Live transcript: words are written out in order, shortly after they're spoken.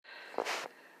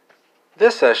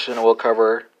This session will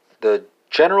cover the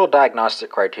general diagnostic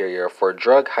criteria for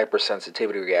drug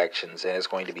hypersensitivity reactions, and it's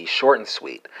going to be short and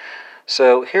sweet.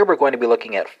 So here we're going to be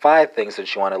looking at 5 things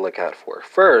that you want to look out for.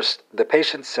 First, the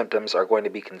patient's symptoms are going to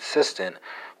be consistent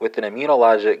with an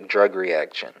immunologic drug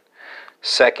reaction.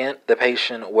 Second, the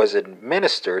patient was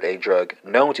administered a drug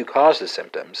known to cause the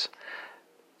symptoms.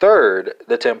 Third,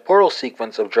 the temporal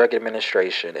sequence of drug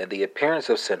administration and the appearance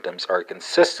of symptoms are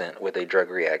consistent with a drug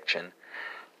reaction.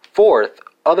 Fourth,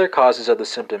 other causes of the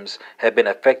symptoms have been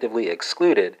effectively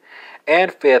excluded.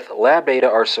 And fifth, lab data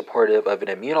are supportive of an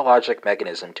immunologic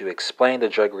mechanism to explain the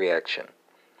drug reaction,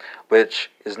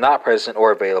 which is not present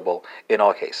or available in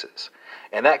all cases.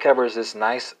 And that covers this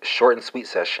nice, short and sweet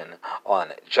session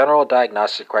on general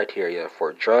diagnostic criteria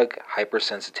for drug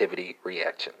hypersensitivity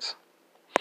reactions.